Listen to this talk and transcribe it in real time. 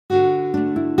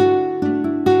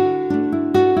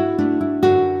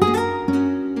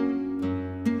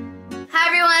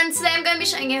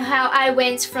showing you how I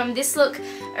went from this look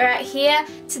right here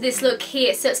to this look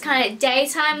here. So it's kind of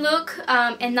daytime look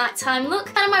and nighttime look.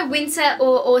 Kind of my winter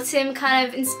or autumn kind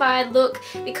of inspired look,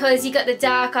 because you got the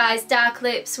dark eyes, dark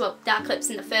lips, well, dark lips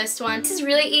in the first one. This is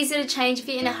really easy to change if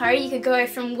you're in a hurry. You could go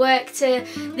from work to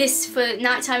this for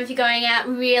nighttime if you're going out,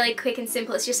 really quick and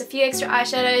simple. It's just a few extra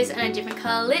eyeshadows and a different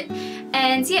colour lip.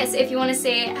 And yes, if you want to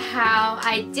see how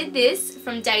I did this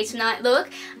from day to night look,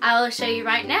 I will show you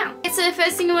right now. Okay, so the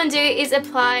first thing you want to do is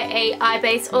apply a eye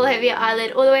base all over your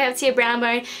eyelid, all the way up to your brow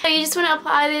bone. So you just want to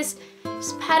apply this,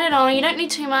 just pat it on. You don't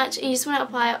need too much, and you just want to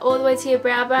apply it all the way to your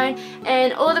brow bone.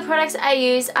 And all the products I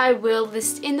use I will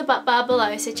list in the bar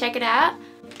below, so check it out.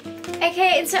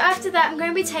 Okay, and so after that I'm going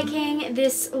to be taking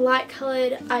this light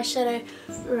coloured eyeshadow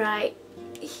right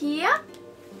here.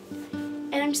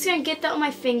 And I'm just going to get that on my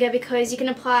finger, because you can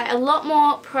apply a lot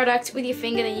more product with your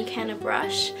finger than you can a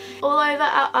brush. All over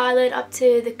our eyelid up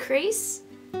to the crease,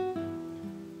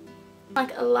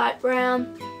 like a light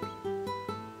brown.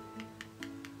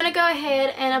 I'm going to go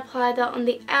ahead and apply that on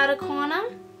the outer corner.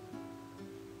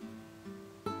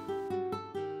 I'm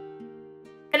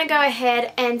going to go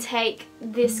ahead and take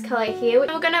this colour here. We're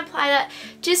going to apply that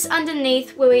just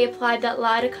underneath where we applied that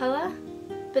lighter colour,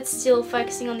 but still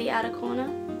focusing on the outer corner.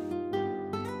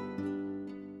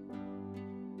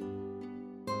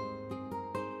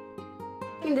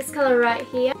 This colour right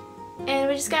here, and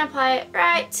we're just going to apply it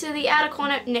right to the outer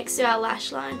corner next to our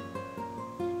lash line.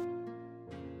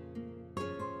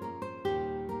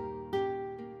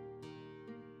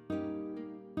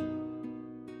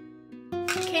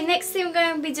 Okay, next thing we're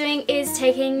going to be doing is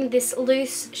taking this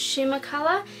loose shimmer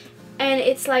colour, and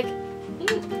it's like,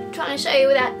 trying to show you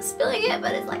without spilling it,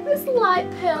 but it's like this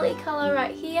light pearly colour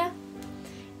right here.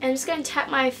 And I'm just going to tap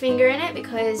my finger in it,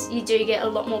 because you do get a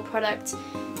lot more product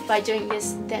by doing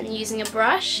this than using a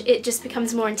brush. It just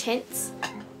becomes more intense.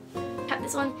 Tap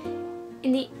this one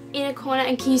in the inner corner,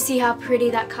 and can you see how pretty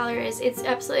that colour is? It's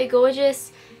absolutely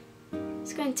gorgeous.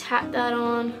 Just going to tap that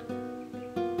on,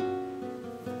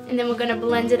 and then we're going to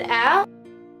blend it out.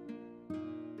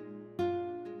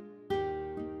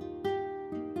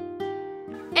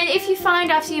 And if you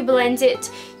find after you blend it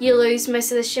you lose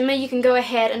most of the shimmer, you can go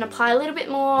ahead and apply a little bit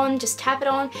more on, just tap it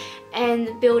on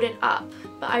and build it up.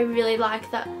 But I really like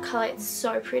that colour, it's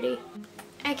so pretty.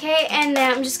 Okay, and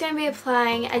now I'm just going to be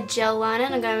applying a gel liner,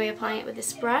 and I'm going to be applying it with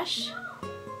this brush.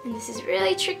 And this is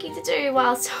really tricky to do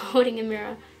whilst holding a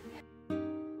mirror.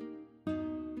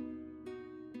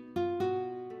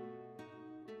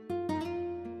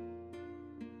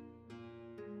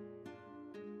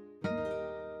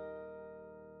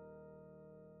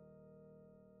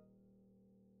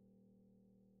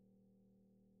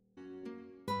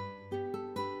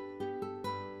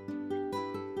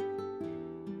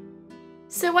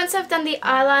 So once I've done the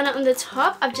eyeliner on the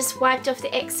top, I've just wiped off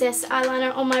the excess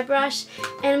eyeliner on my brush,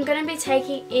 and I'm going to be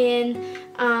taking in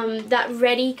that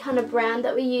reddy kind of brown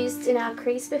that we used in our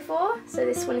crease before, so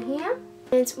this one here.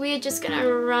 And we're just going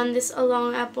to run this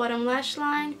along our bottom lash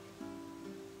line.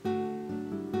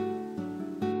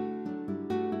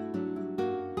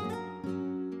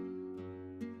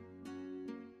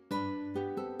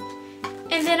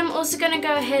 And then I'm also going to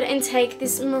go ahead and take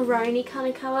this maroony kind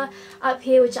of colour up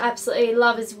here, which I absolutely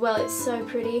love as well. It's so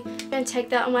pretty. I'm going to take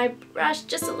that on my brush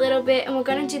just a little bit, and we're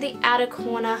going to do the outer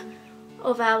corner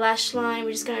of our lash line.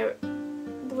 We're just going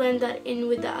to blend that in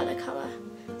with the other colour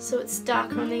so it's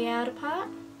darker on the outer part.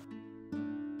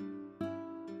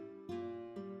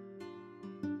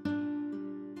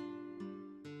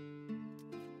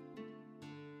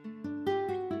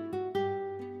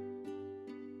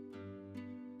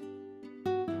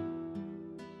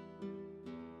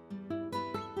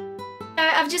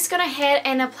 I've just gone ahead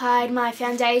and applied my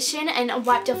foundation and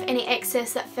wiped off any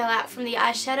excess that fell out from the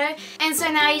eyeshadow. And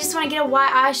so now you just want to get a white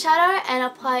eyeshadow and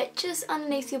apply it just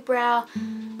underneath your brow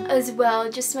as well,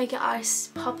 just to make your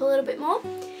eyes pop a little bit more.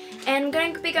 And I'm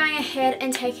going to be going ahead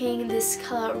and taking this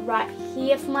colour right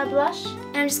here for my blush,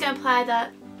 and I'm just going to apply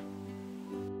that.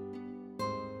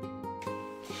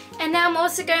 And now I'm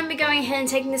also going to be going ahead and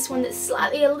taking this one that's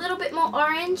slightly a little bit more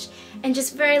orange and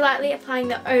just very lightly applying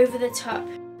that over the top.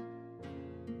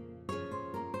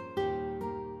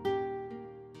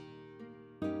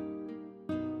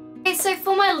 So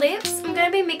for my lips, I'm going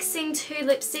to be mixing two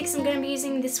lipsticks. I'm going to be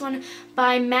using this one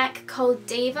by MAC called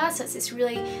Diva, so it's this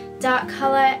really dark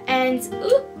colour, and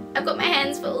ooh, I've got my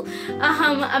hands full.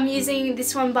 I'm using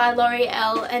this one by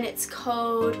L'Oreal, and it's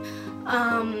called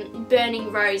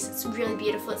Burning Rose. It's really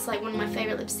beautiful. It's like one of my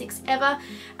favourite lipsticks ever.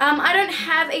 I don't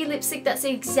have a lipstick that's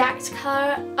the exact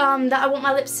colour that I want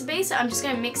my lips to be, so I'm just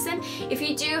going to mix them. If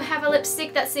you do have a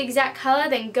lipstick that's the exact colour,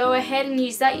 then go ahead and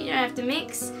use that. You don't have to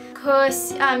mix. Of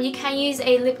course, you can use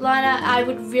a lip liner. I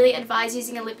would really advise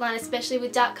using a lip liner, especially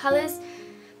with dark colours.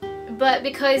 But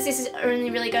because this is only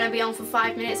really going to be on for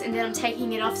 5 minutes and then I'm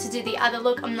taking it off to do the other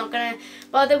look, I'm not going to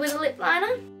bother with a lip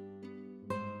liner.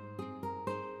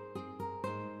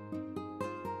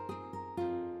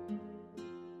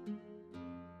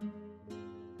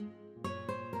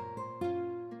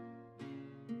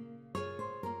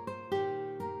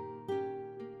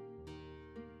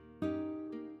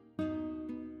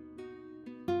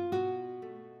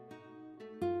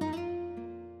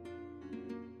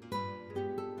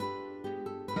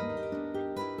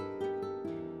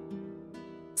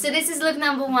 So this is look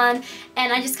number 1,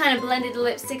 and I just kind of blended the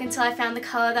lipstick until I found the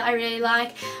colour that I really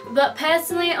like. But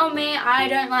personally on me, I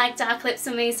don't like dark lips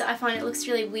on me, so I find it looks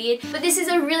really weird. But this is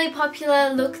a really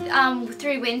popular look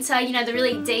through winter, you know, the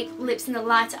really deep lips and the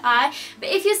lighter eye. But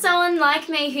if you're someone like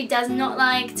me who does not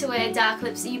like to wear dark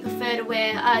lips, you prefer to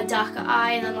wear a darker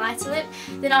eye and a lighter lip,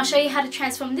 then I'll show you how to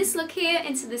transform this look here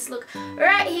into this look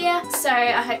right here. So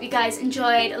I hope you guys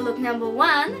enjoyed look number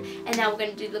 1, and now we're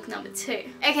going to do look number 2.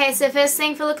 Okay, so first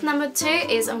thing for look number 2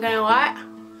 is I'm going to wipe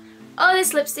all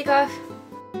this lipstick off.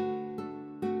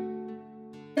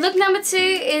 Look number 2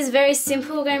 is very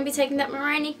simple. We're going to be taking that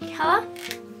maroony colour,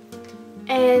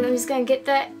 and I'm just going to get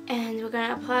that, and we're going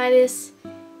to apply this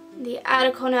in the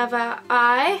outer corner of our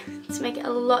eye to make it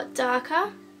a lot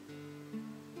darker,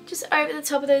 just over the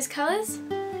top of those colours.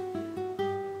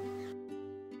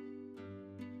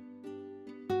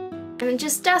 And then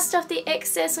just dust off the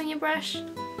excess on your brush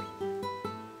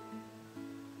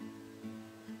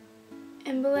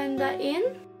and blend that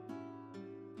in.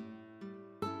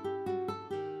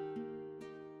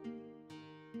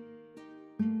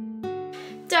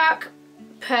 Dark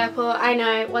purple, I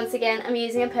know, once again I'm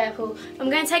using a purple. I'm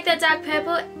going to take that dark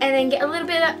purple and then get a little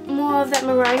bit more of that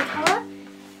maroon colour,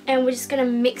 and we're just going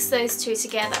to mix those two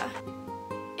together.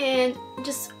 And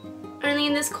just only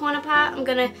in this corner part, I'm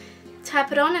going to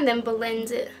tap it on and then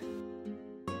blend it.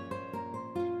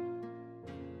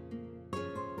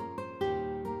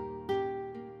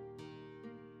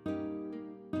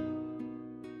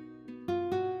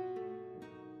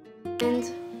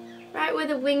 And right where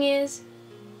the wing is,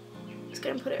 I'm just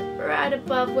going to put it right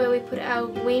above where we put our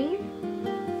wing.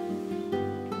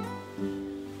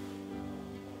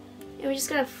 And we're just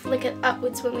going to flick it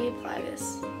upwards when we apply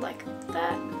this, like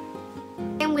that.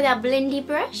 And with our blendy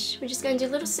brush, we're just going to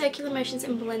do little circular motions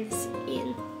and blend this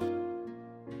in.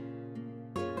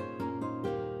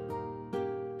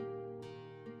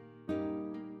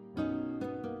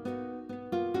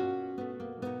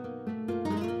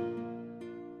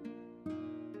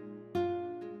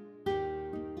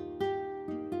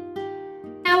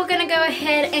 Now we're going to go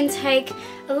ahead and take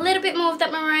a little bit more of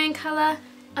that maroon colour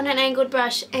on an angled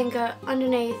brush and go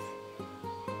underneath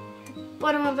the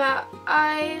bottom of our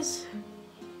eyes.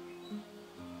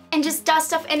 And just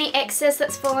dust off any excess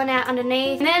that's fallen out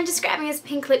underneath. And then I'm just grabbing this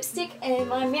pink lipstick, and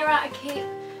my mirror, I keep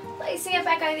placing it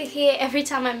back over here every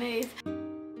time I move.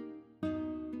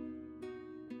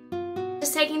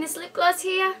 Just taking this lip gloss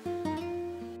here.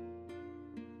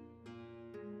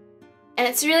 And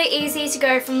it's really easy to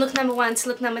go from look number 1 to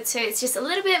look number 2. It's just a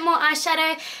little bit more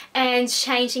eyeshadow and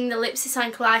changing the lips to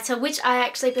something lighter, which I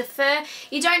actually prefer.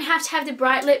 You don't have to have the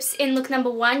bright lips in look number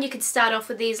 1. You could start off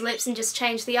with these lips and just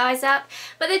change the eyes up.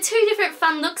 But they're two different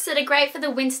fun looks that are great for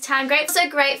the winter time. Also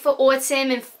great for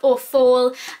autumn and or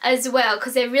fall as well,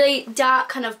 because they're really dark,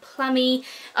 kind of plummy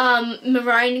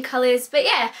maroon colours. But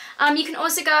yeah, you can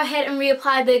also go ahead and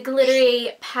reapply the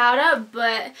glittery powder,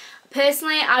 but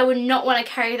personally, I would not want to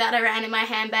carry that around in my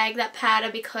handbag, that powder,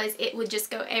 because it would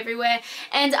just go everywhere.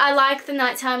 And I like the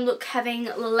nighttime look having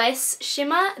less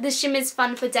shimmer. The shimmer is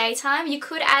fun for daytime. You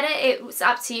could add it, it's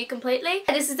up to you completely.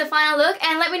 This is the final look,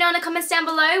 and let me know in the comments down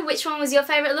below which one was your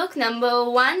favourite look. Number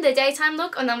 1, the daytime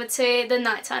look, or number 2, the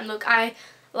nighttime look. I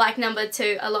like number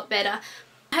 2 a lot better.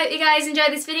 I hope you guys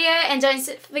enjoyed this video, and don't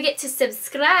forget to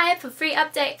subscribe for free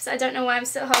updates. I don't know why I'm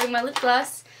still holding my lip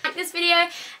gloss. Like this video,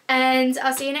 and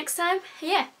I'll see you next time.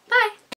 Yeah, bye!